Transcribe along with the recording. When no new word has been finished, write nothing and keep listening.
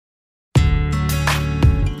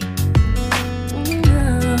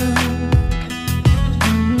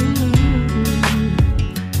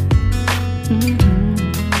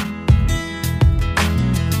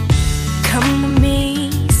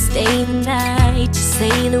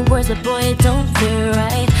say the words, but boy, it don't feel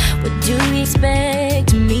right. What do you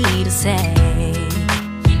expect me to say?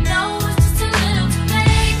 You know it's just a little too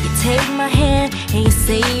late. You take my hand and you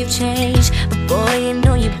say you've changed, but boy, you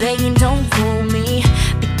know you're begging, don't fool me,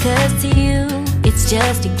 because to you, it's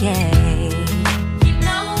just a game. You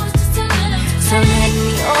know it's just a little too late. So let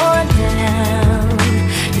me on down.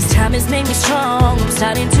 This time has made me strong. I'm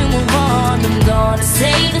starting to move on. I'm gonna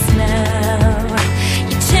say this now.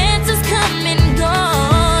 Your chances come and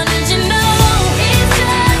gone, and you know it's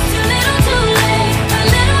just a little too late, a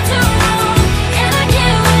little too wrong, and I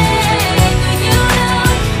can't wait for you to know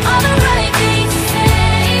all the right things to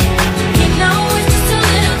say. You know it's just a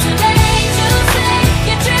little too late to say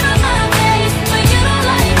you dream of my face, but you don't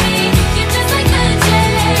like me. You're just like the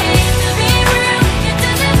chase. To be real, it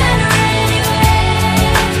doesn't matter anyway.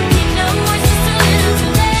 You know it's just a little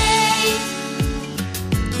too late.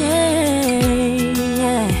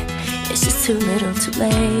 Yeah, it's just too little too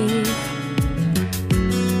late.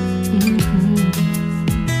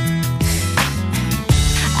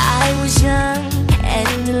 I was young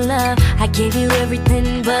and in love. I gave you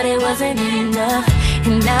everything, but it wasn't enough.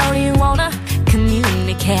 And now you wanna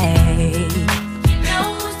communicate. You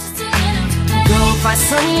know it's just a little too late. Go find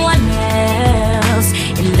someone else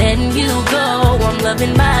and letting you go. I'm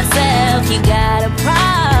loving myself. You got a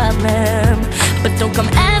problem, but don't come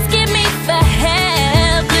asking me for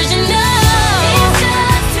help, 'cause you know it's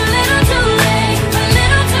just too little too late, a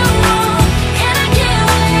little too wrong, and I can't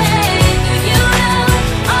wait for you to know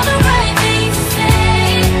all the right things to say.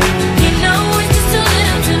 You know it's just a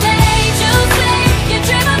little too late. You say you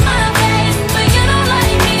dream of my face, but you don't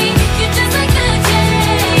like me. You're just like the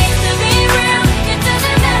chase. To be real, it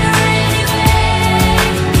doesn't matter anyway.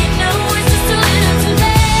 You know it's just a little too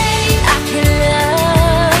late. I can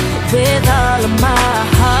love with all of my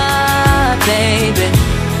heart, baby.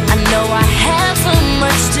 I know I have so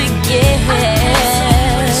much to give.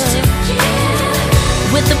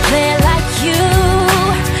 With a player like you,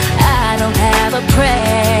 I don't have a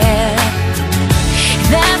prayer.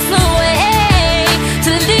 That's the way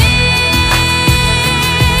to live.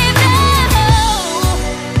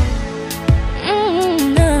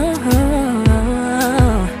 No,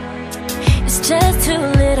 it's just too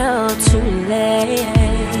little too late.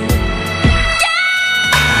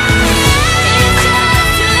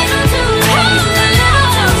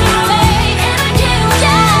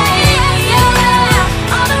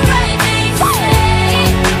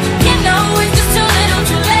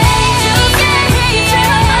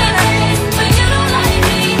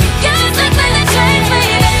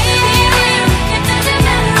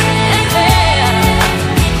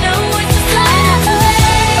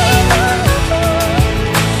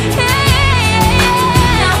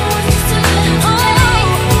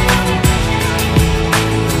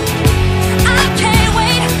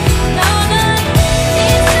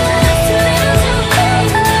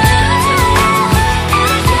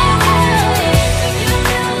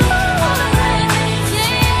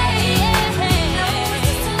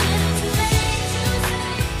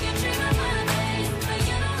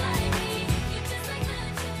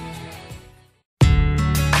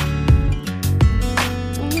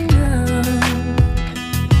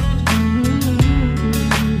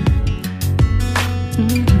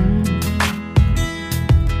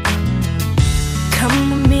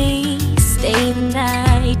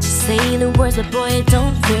 But boy, it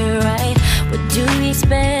don't feel right. What do you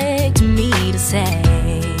expect me to say?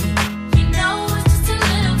 You know it's just a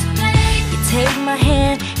little too late. You take my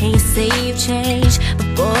hand and you say you've changed, but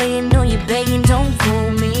boy, you know you're begging, don't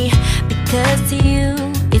fool me, because to you,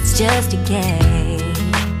 it's just a game.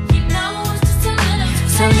 You know it's just a little too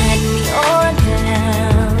late. So let me on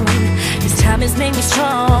down. This time has made me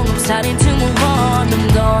strong. I'm starting to move on. I'm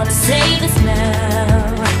gonna say this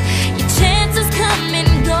now. Your chances come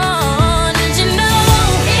and gone.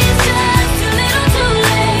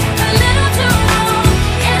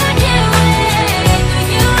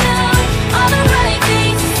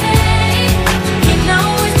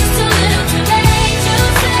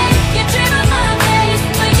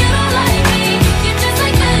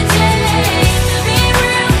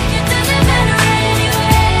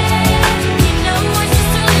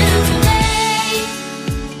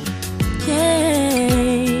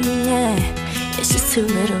 Too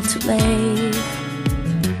little too late.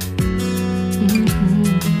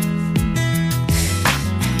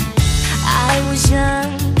 I was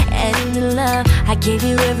young and in love. I gave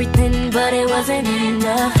you everything, but it wasn't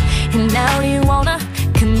enough. And now you